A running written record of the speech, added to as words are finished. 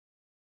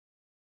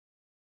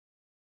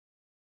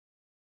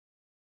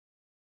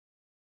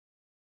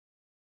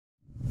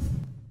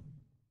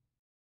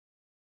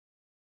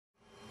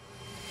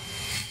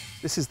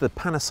This is the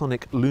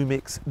Panasonic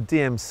Lumix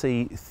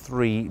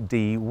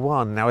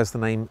DMC-3D1. Now, as the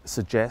name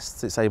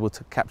suggests, it's able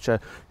to capture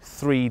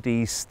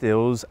 3D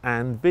stills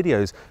and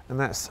videos, and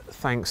that's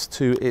thanks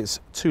to its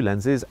two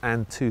lenses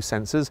and two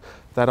sensors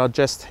that are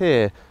just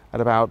here at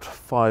about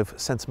 5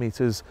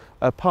 centimeters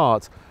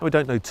apart. We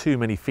don't know too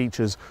many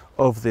features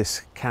of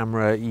this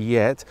camera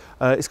yet.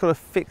 It's got a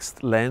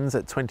fixed lens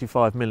at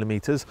 25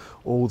 millimeters,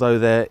 although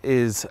there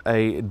is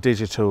a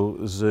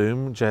digital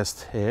zoom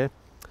just here.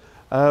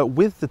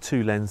 With the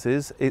two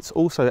lenses, it's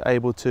also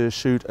able to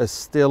shoot a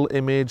still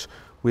image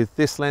with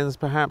this lens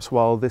perhaps,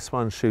 while this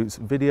one shoots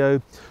video,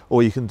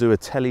 or you can do a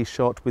tele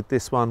shot with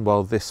this one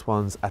while this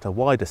one's at a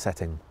wider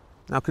setting.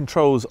 Now,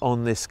 controls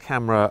on this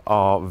camera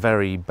are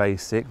very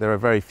basic. There are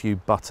very few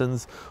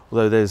buttons,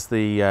 although there's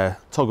the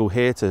toggle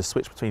here to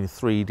switch between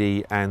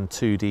 3D and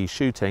 2D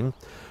shooting.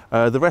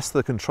 The rest of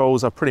the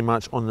controls are pretty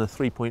much on the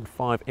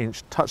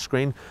 3.5-inch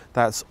touchscreen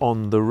that's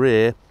on the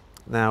rear.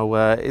 Now,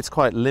 it's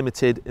quite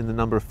limited in the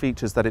number of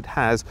features that it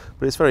has,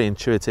 but it's very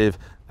intuitive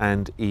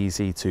and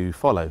easy to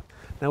follow.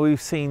 Now,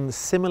 we've seen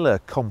similar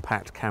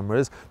compact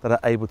cameras that are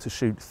able to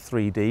shoot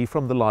 3D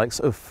from the likes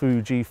of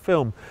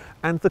Fujifilm,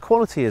 and the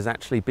quality has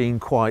actually been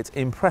quite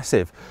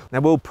impressive. Now,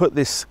 we'll put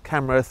this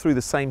camera through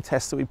the same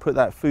test that we put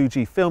that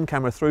Fujifilm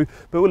camera through,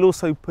 but we'll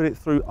also put it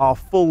through our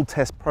full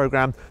test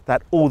program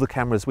that all the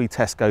cameras we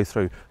test go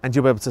through, and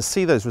you'll be able to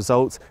see those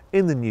results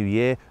in the new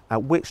year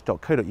at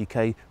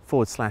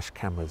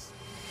which.co.uk/cameras.